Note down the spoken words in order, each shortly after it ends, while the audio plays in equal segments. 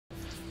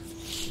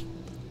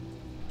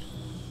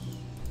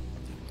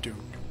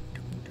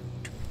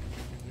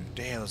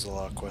Damn, there's a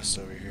lot of quests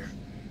over here.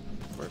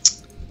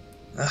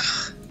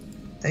 Ugh.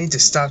 I need to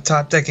stop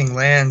top decking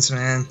lands,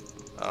 man.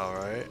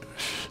 Alright.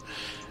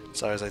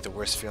 It's always like the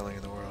worst feeling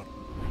in the world.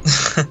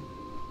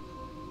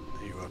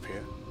 Are you up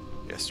here?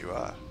 Yes, you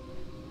are.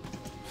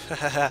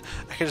 I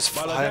can just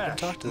fly up and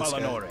talk to this guy.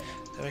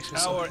 That makes me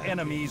so Our happy.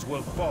 enemies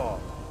will fall.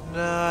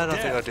 No, I don't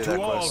think I'll do that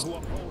quest. Who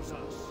oppose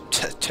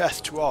us.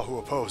 Death to all who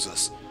oppose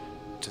us.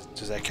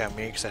 Does that count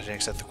me because I didn't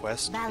accept the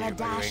quest? Are you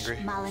angry?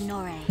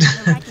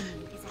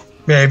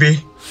 Maybe.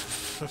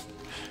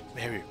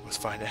 Maybe. Let's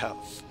find out.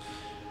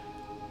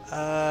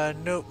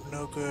 Nope.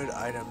 No good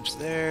items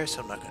there,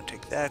 so I'm not going to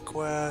take that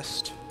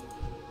quest.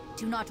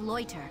 Do not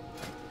loiter.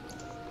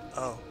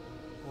 Oh.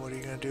 What are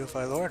you going to do if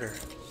I loiter?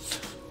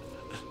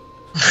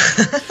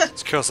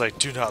 This girl's like,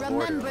 do not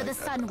loiter. Remember Like, the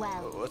sun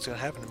well. what's going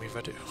to happen to me if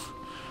I do?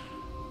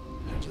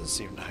 That doesn't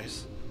seem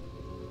nice.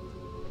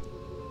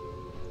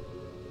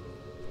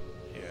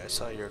 Yeah, I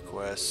saw your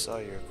quest,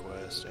 and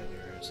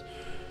yours.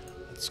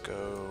 Let's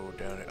go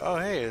down here. Oh,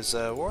 hey, there's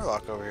a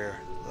warlock over here.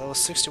 Level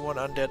 61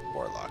 undead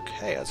warlock.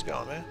 Hey, how's it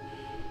going, man?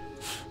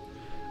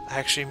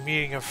 Actually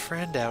meeting a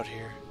friend out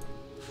here.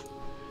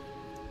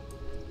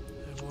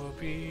 And we'll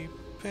be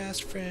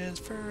best friends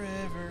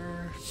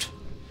forever.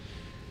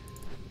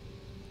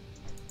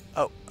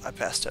 Oh, I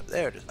passed up.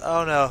 There it is.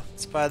 Oh no,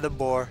 it's by the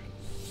boar.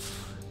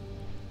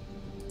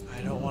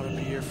 I don't want to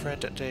be your friend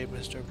today,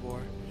 Mr.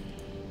 Boar.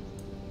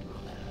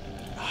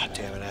 Ah,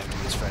 damn it, I have to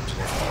be his friend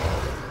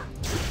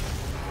today.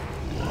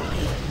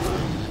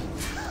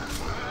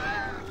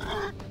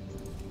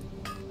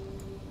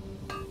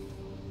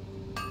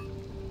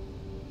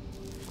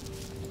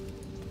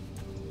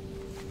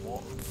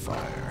 Molten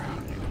fire. I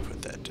need to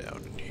put that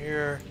down in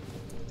here.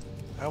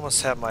 I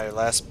almost have my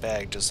last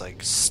bag just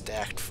like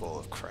stacked full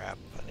of crap.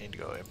 I need to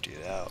go empty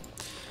it out.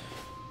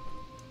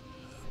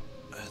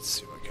 Let's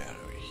see what we got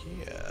over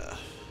here.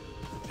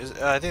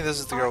 I think this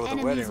is the girl with the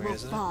wedding ring,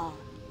 isn't it?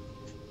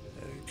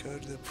 Go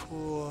to the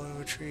pool and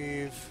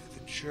retrieve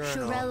the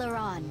journal.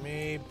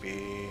 Maybe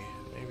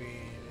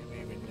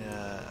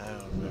not. I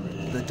don't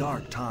remember. The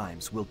dark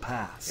times will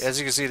pass. As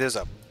you can see, there's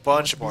a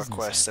bunch more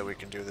quests that we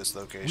can do this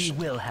We location.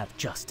 will have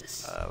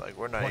justice. Like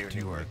we're not What even do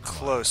you anywhere require?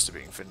 close to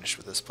being finished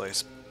with this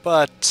place.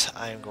 But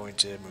I am going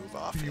to move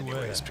off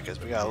anyways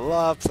because we got a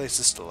lot of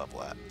places to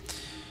level at.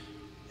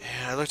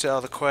 And I looked at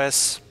all the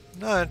quests.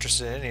 Not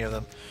interested in any of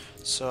them.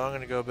 So I'm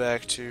gonna go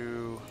back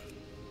to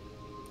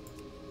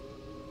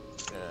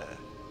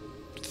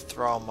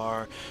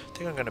Thralmar. I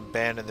think I'm gonna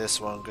abandon this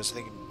one because I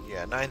think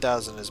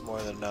 9,000 is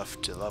more than enough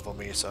to level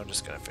me. So I'm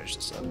just gonna finish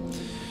this up.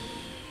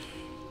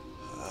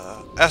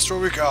 Astral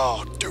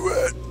Recall, do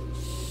it.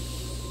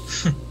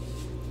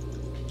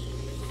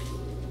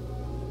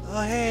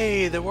 Oh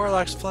hey, the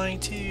Warlock's flying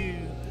too.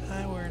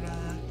 Hi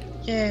Warlock.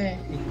 Yeah.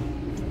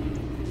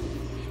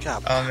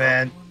 God, Oh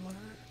man.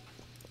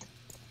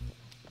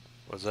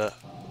 What's that?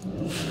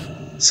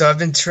 So I've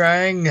been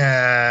trying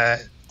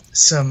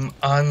some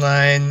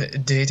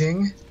online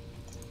dating,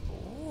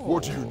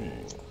 What do you need?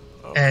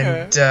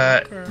 and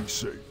Be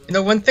safe. you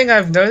know, one thing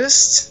I've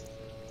noticed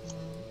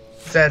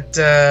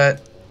that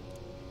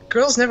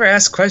girls never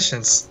ask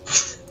questions.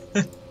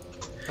 What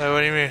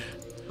do you mean?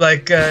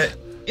 Like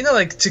you know,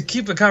 like to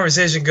keep a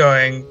conversation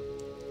going,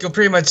 you'll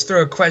pretty much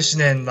throw a question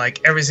in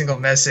like every single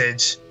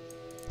message,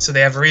 so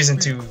they have a reason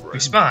to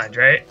respond,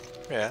 right?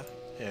 Yeah.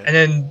 And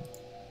then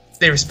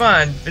they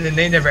respond, and then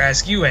they never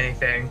ask you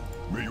anything.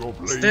 May your So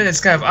blade then it's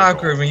kind of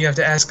awkward when you have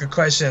to ask a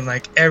question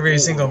like every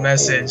single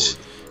message.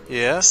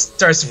 Yeah.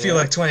 Starts to feel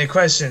like 20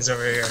 questions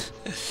over here.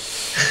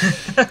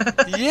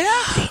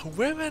 Yeah,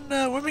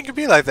 women can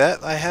be like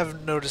that. I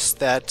have noticed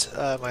that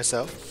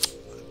myself.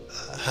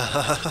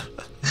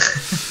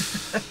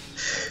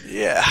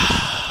 Yeah.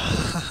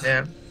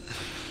 Yeah.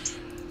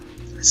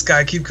 Just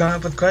gotta keep coming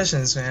up with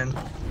questions, man.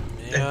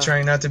 Yeah. And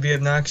trying not to be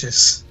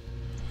obnoxious.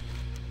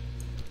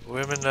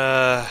 Women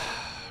can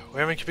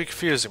be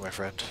confusing, my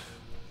friend.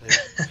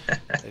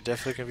 They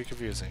definitely can be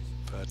confusing,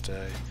 but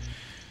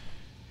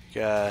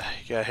you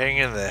gotta hang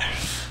in there.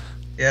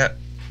 Yep,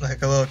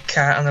 like a little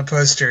cat on a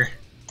poster.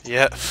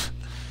 Yep.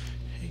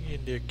 Hang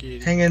in there, kitty.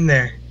 Hang in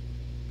there.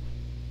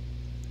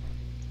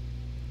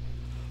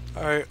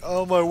 Alright,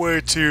 on my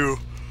way to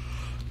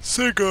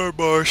Cigar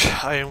Marsh,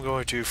 I am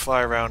going to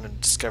fly around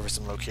and discover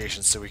some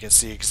locations so we can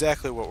see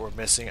exactly what we're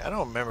missing. I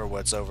don't remember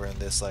what's over in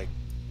this like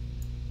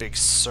big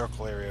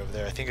circle area over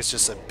there. I think it's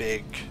just a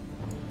big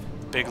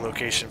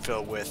location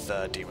filled with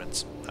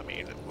demons.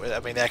 I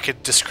mean that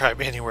could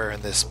describe anywhere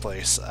in this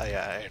place.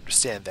 I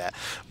understand that,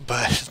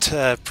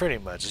 but pretty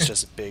much it's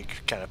just a big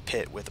kind of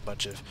pit with a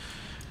bunch of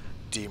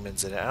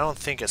demons in it. I don't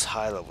think it's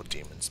high level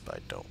demons, but I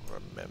don't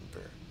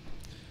remember.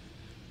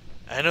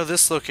 I know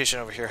this location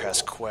over here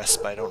has quests,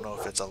 but I don't know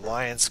if it's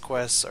Alliance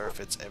quests or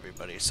if it's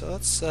everybody. So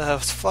let's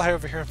fly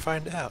over here and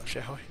find out,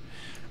 shall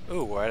we?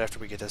 Ooh, right after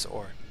we get this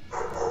ore.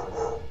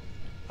 Oh,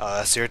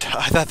 that's your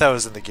I thought that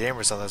was in the game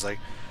or something. I was like,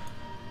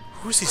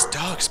 who's these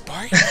dogs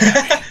barking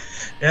at me?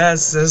 Yeah,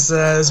 this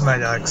is my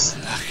dogs.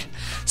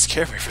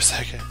 Scared me for a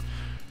second.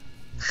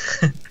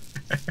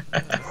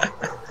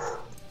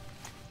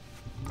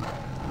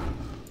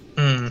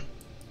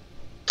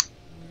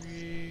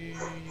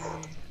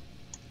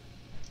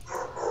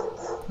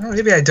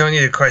 maybe I don't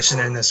need a question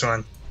in this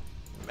one.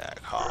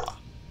 Magha.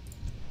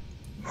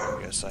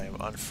 I guess I am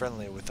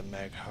unfriendly with the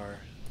Maghar.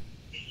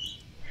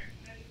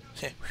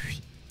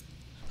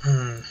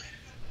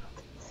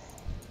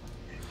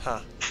 Huh.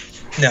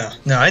 No,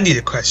 I need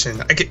a question.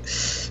 I could.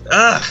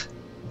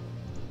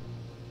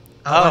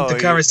 I want the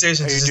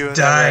conversation to just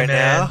die,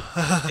 man.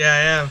 Yeah,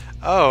 I am.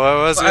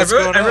 Oh, what's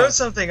going on? I wrote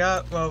something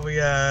up while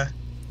you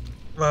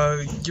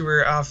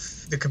were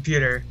off the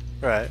computer.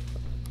 Right.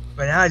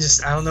 But now I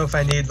don't know if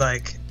I need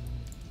like.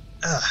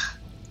 I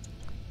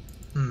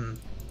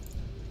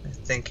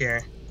think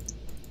here.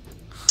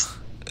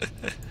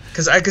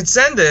 Because I could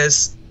send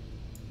this.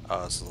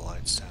 Oh, it's the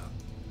lights down.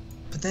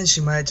 But then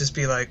she might just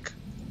be like.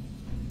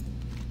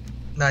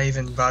 Not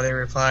even bother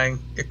replying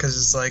because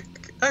it's like,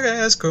 okay,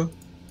 that's cool.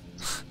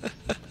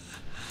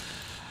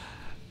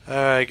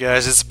 Alright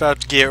guys, it's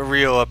about to get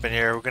real up in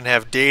here. We're gonna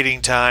have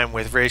dating time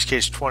with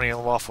Ragekage 20 and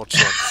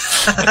Wafflechen.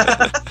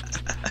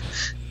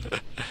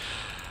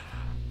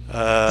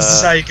 This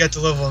is how you get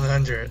to level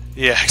 100.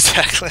 Yeah,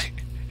 exactly.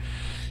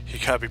 You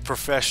gotta be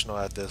professional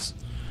at this.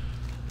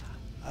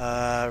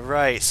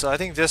 Right, so I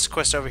think this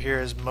quest over here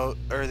is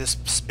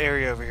this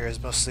area over here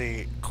is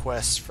mostly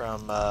quests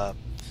from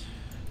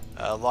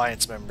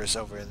Alliance members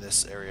over in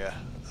this area.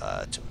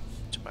 To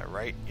my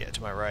right, yeah,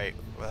 to my right.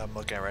 What I'm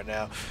looking at right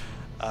now.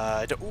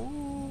 I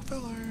don't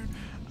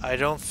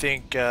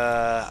think.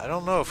 I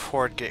don't know if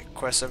Horde get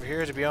quests over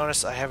here. To be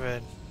honest,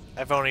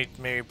 I've only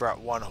maybe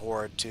brought one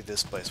Horde to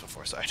this place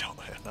before, so I'm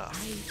not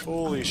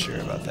fully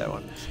sure about that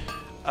one.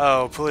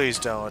 Oh, please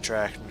don't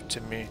attract me to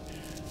me.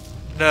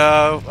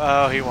 No.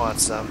 Oh, he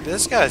wants some.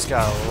 This guy's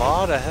got a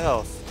lot of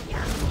health.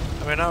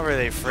 I mean, not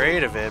really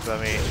afraid of it, but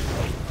I mean,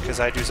 because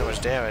I do so much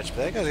damage.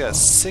 But that guy's got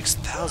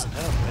 6,000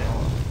 health, man.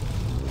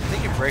 I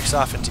think he breaks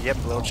off into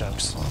little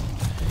chunks.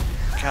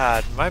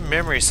 God, my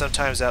memory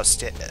sometimes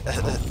outstands.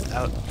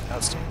 No, I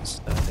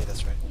think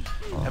that's right.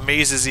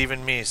 Amazes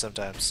even me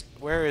sometimes.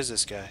 Where is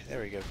this guy?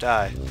 There we go.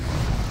 Die.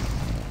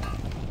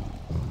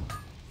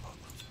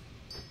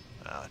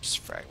 Oh, just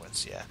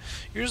fragments. Yeah.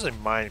 Usually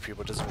mining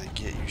people doesn't really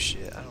get you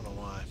shit. I don't know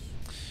why.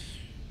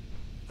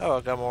 Oh,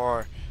 I got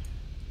more.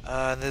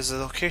 And there's a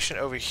location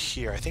over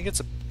here. I think it's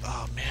a.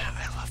 Oh man,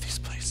 I love these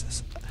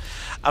places.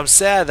 I'm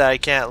sad that I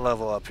can't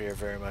level up here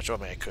very much. Well,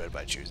 I mean, I could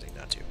by choosing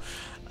not to.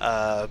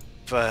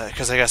 But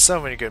because I got so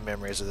many good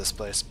memories of this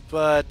place.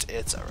 But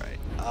it's alright.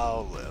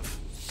 I'll live.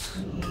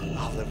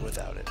 I'll live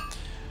without it.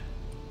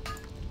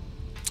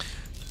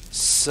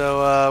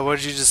 So, what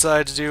did you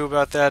decide to do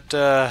about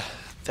that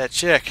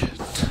chick?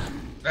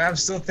 I'm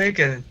still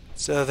thinking.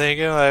 Still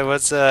thinking? Like,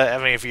 what's I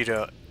mean, if you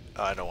don't,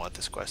 oh, I don't want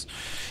this quest.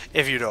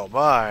 If you don't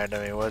mind,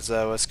 I mean, what's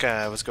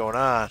going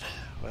on?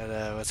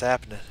 What's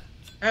happening?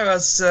 Oh,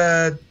 it's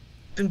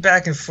been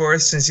back and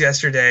forth since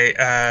yesterday.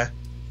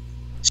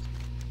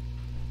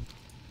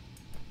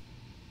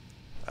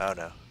 Oh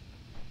no.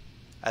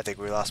 I think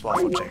we lost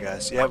Wafflechen,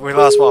 guys. Yep, we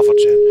lost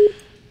Wafflechen.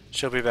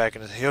 He'll be back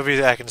in a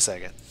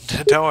second.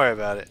 Don't worry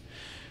about it.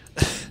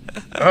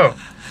 Oh.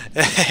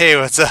 Hey,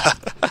 what's up?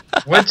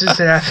 What just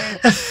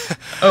happened?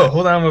 Oh,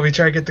 hold on while we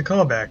try to get the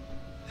call back.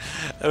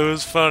 It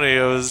was funny.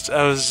 I was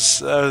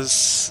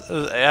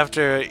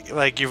after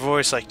like your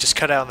voice like just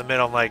cut out in the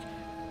middle. I'm like,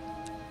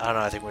 I don't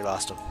know. I think we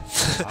lost him.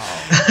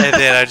 Oh. And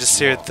then I just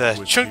hear the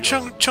chung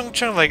chung chung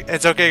chung. Like,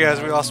 it's okay,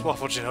 guys. We lost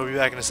Wafflechen. He'll be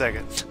back in a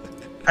second.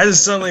 I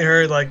just suddenly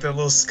heard like the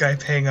little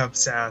Skype hang up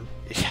sound.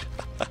 Yeah.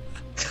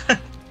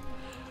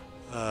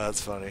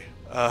 That's funny.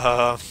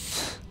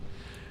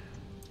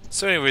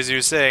 So, anyways, you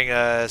were saying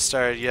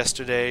started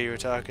yesterday. You were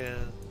talking.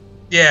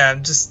 Yeah,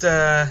 I'm just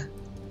asked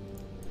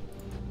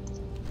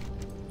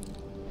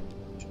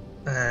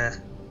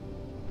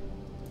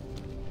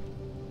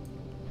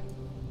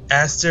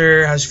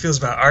her how she feels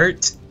about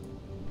art.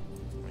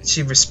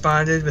 She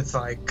responded with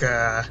like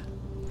I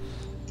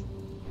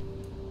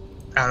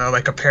don't know,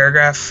 like a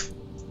paragraph.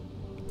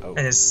 Oh,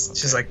 and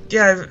she's like,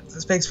 yeah,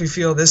 this makes me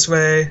feel this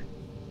way.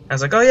 I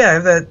was like, oh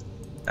yeah,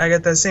 I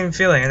got that same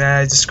feeling, and then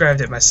I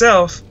described it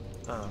myself.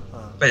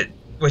 But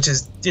which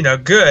is, you know,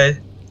 good.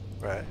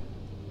 Right.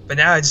 But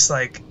now I just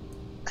like,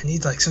 I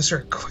need like some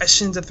sort of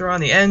question to throw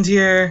on the end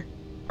here,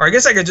 or I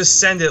guess I could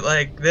just send it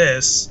like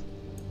this.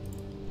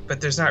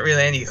 But there's not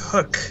really any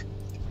hook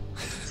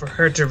for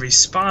her to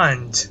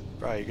respond.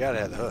 Bro, you gotta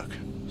have the hook.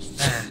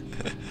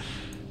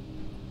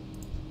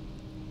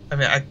 I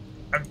mean,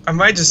 I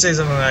might just say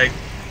something like,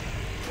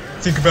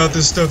 think about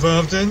this stuff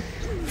often.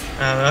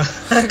 I don't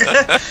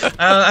know.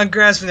 I'm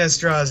grasping at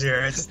straws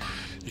here. It's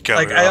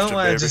like I don't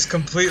want to just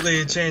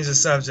completely change the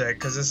subject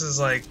because this is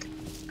like,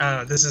 I don't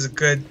know. This is a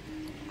good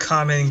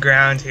common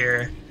ground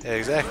here. Yeah,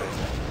 exactly.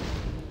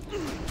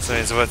 So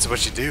it's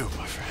what you do,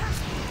 my friend.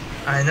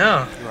 I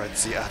know. You are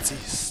the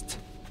artist.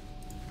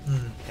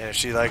 And if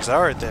she likes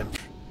art, then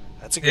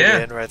that's a good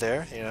end right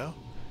there. You know.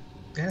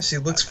 Yeah, she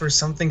looks for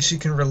something she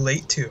can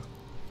relate to.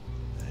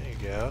 There you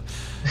go.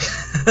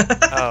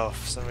 Oh,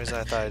 for some reason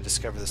I thought I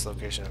discovered this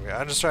location over here.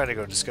 I'm just trying to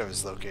go discover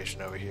this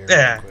location over here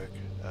real quick.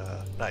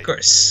 Not of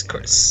course.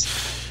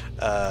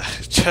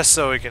 just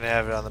so we can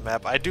have it on the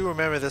map. I do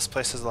remember this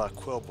place has a lot of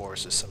quill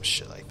boars or some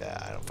shit like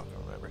that. I don't fucking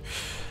remember.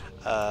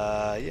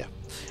 Yeah.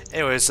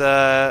 Anyways,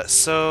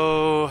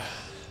 so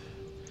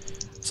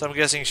I'm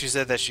guessing she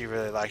said that she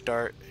really liked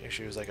art.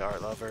 She was like an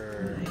art lover.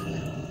 Or...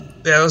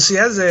 Yeah, well, she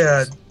has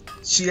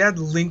she had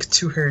a link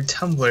to her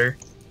Tumblr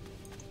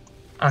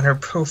on her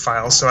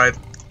profile, so I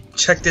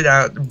checked it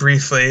out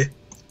briefly,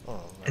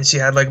 and she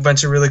had like a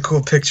bunch of really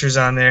cool pictures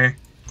on there.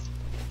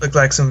 Looked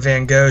like some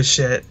Van Gogh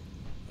shit.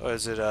 Oh,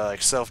 is it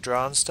like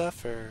self-drawn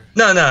stuff or?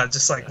 No,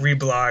 just like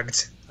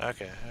reblogged.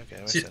 Okay, that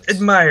makes She sense.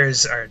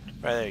 admires art.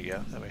 Right, there you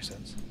go. That makes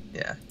sense.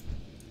 Yeah.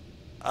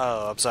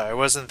 Oh, I'm sorry. It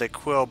wasn't the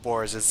quill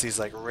boars. It's these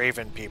like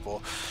raven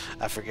people.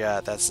 I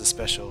forgot. That's the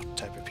special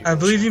type of people. I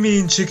believe you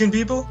mean chicken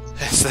people?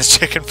 It's the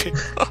chicken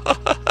people.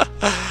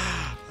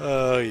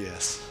 Oh,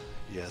 yes.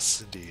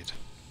 Yes, indeed.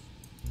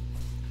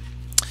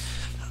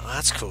 Oh,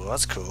 that's cool.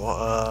 That's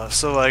cool.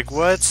 So, like,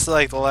 what's,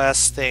 like, the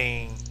last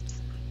thing...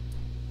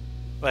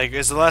 Like,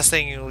 is the last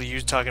thing you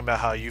talking about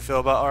how you feel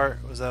about art?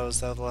 Was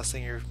that the last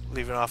thing you're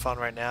leaving off on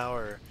right now,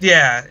 or...?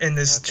 Yeah, in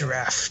this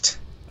draft.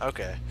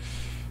 Okay.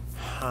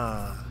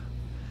 Huh.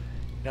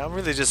 Now, I'm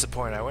really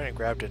disappointed. I went and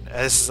grabbed an...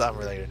 This is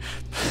unrelated.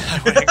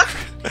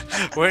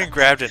 I went and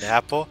grabbed an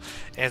apple,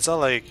 and it's all,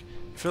 like...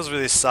 It feels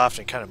really soft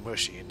and kind of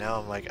mushy. And now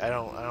I'm like, I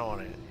don't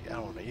want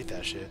to eat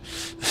that shit.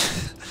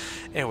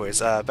 Anyways,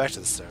 back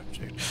to the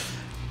subject.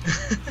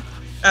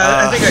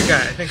 I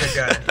think I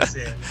got it. Let's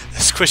see it.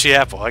 Squishy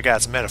apple. I got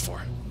its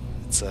metaphor.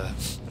 It's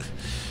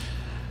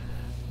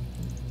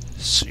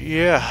so,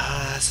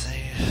 yeah. Let's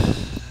see.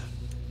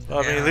 Well,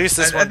 I mean, at least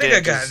this one did. I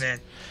think I got it, man.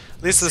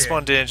 At least this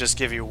one didn't just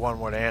give you one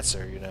word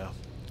answer, you know.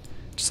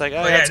 Just like,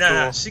 oh, yeah, that's cool.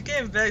 No. She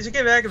came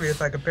back at me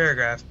with like a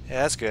paragraph.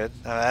 Yeah, that's good.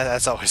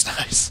 That's always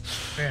nice.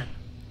 Yeah.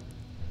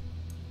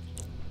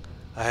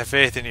 I have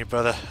faith in you,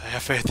 brother. I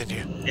have faith in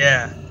you.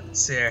 Yeah. Let's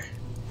see here.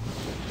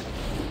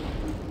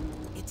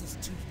 It is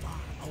too far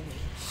away.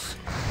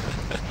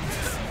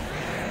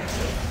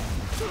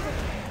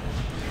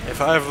 If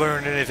I've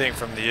learned anything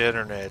from the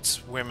internet,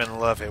 it's women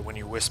love it when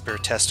you whisper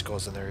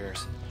testicles in their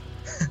ears.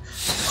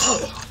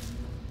 Oh,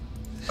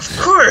 of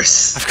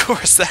course. Of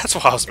course, that's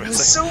what I was It was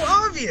missing. so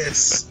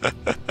obvious. I'm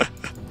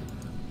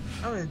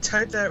gonna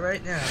type that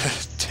right now.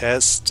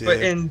 Testicles.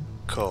 But in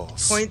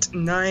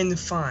 0.9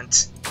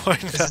 font.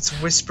 Because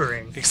it's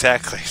whispering.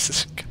 Exactly.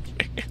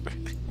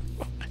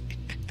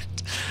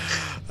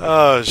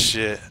 Oh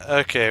shit.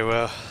 Okay,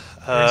 well.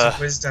 Words of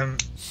wisdom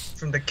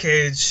from the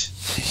cage.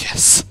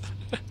 Yes.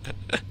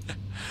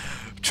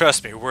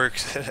 Trust me, it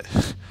works.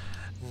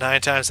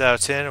 9 times out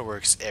of 10, it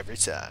works every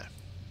time.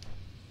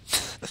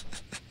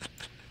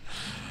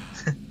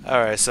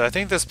 Alright, so I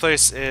think this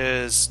place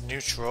is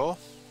neutral.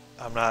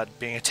 I'm not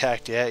being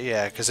attacked yet.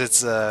 Yeah, because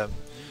it's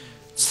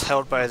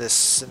held by this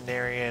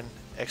Cenarian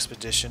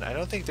expedition. I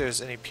don't think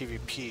there's any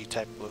PvP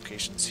type of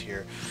locations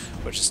here,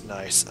 which is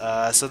nice.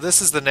 So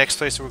this is the next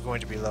place we're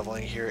going to be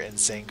leveling here in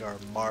Zangar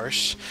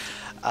Marsh.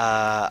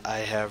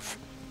 I have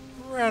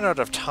ran out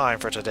of time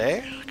for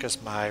today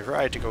because my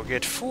ride to go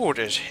get food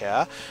is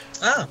here.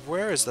 Oh.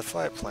 Where is the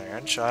flight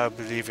plan? I'll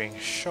be leaving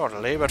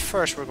shortly, but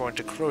first we're going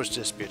to close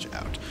this bitch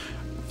out.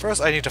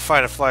 First I need to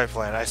find a flight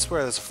plan. I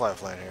swear there's a flight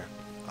plan here.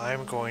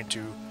 I'm going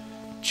to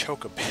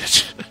choke a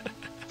bitch.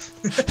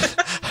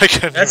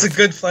 That's a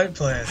good flight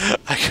plan.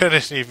 I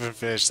couldn't even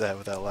finish that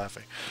without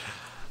laughing.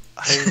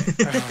 I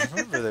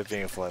remember there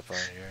being a flight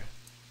plan here.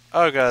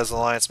 Oh god, there's an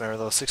Alliance member,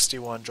 level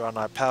 61, Draw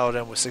Knight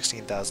Paladin with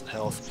 16,000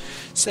 health.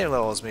 Same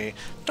level as me.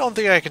 Don't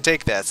think I can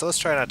take that, so let's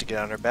try not to get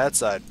on her bad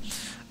side.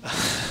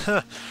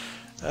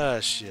 Oh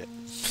shit.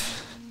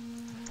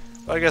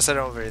 Well, I guess I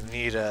don't really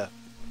need a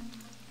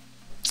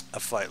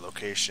flight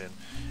location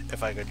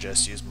if I could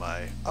just use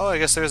my... Oh, I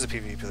guess there is a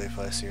PvP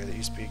place here, the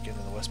East Beacon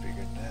and the West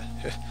Beacon.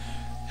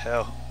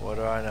 Hell, what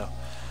do I know?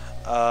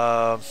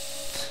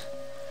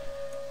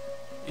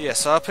 Yeah,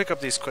 so I'll pick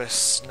up these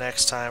quests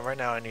next time. Right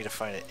now I need to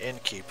find an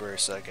innkeeper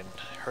so I can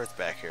hearth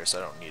back here, so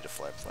I don't need a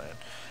flight plan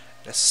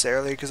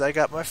necessarily, because I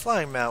got my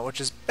flying mount,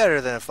 which is better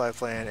than a flight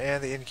plan,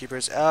 and the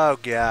innkeeper's, oh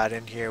god,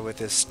 in here with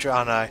this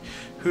Draenei,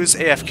 who's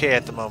AFK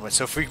at the moment,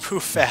 so if we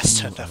move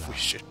fast enough we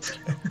should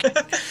be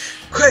okay.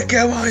 Quick,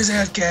 get while he's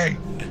AFK!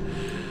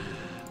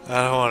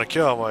 I don't want to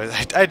kill him.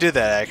 I did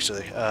that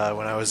actually,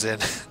 when I was in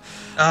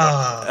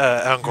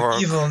Angkor.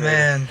 Evil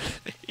man.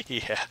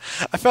 Yeah,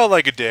 I felt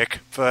like a dick,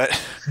 but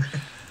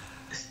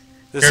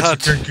this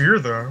hunter. Good gear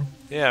though.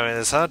 Yeah, I mean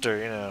this hunter,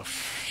 you know.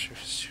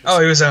 Oh,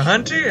 he was a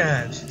hunter?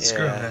 Yeah,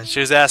 screw him. She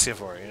was asking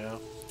for it, you know.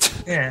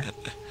 Yeah.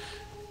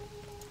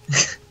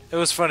 It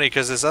was funny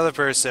because this other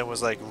person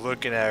was like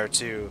looking at her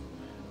too,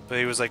 but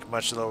he was like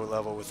much lower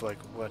level with like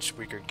much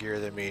weaker gear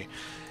than me,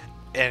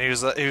 and he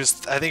was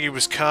I think he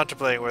was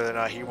contemplating whether or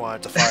not he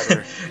wanted to fight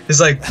her. It's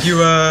like you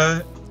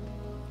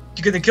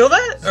gonna kill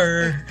that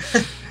or?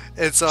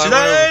 And so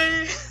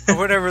Should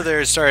whenever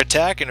they started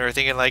attacking her,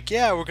 thinking like,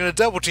 yeah, we're gonna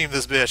double team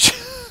this bitch.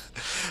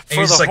 And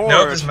he's like,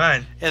 nope, it's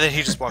mine. And then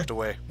he just walked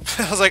away.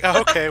 I was like,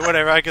 oh, okay,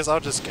 whatever. I guess I'll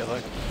just kill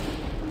her.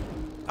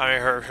 I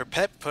mean, her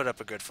pet put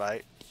up a good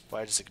fight, but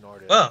I just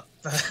ignored it. Well,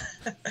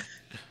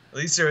 At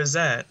least there is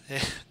that.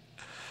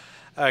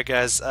 Alright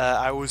guys,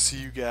 I will see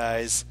you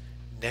guys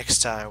next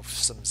time with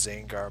some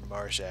Zangar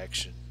Marsh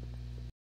action.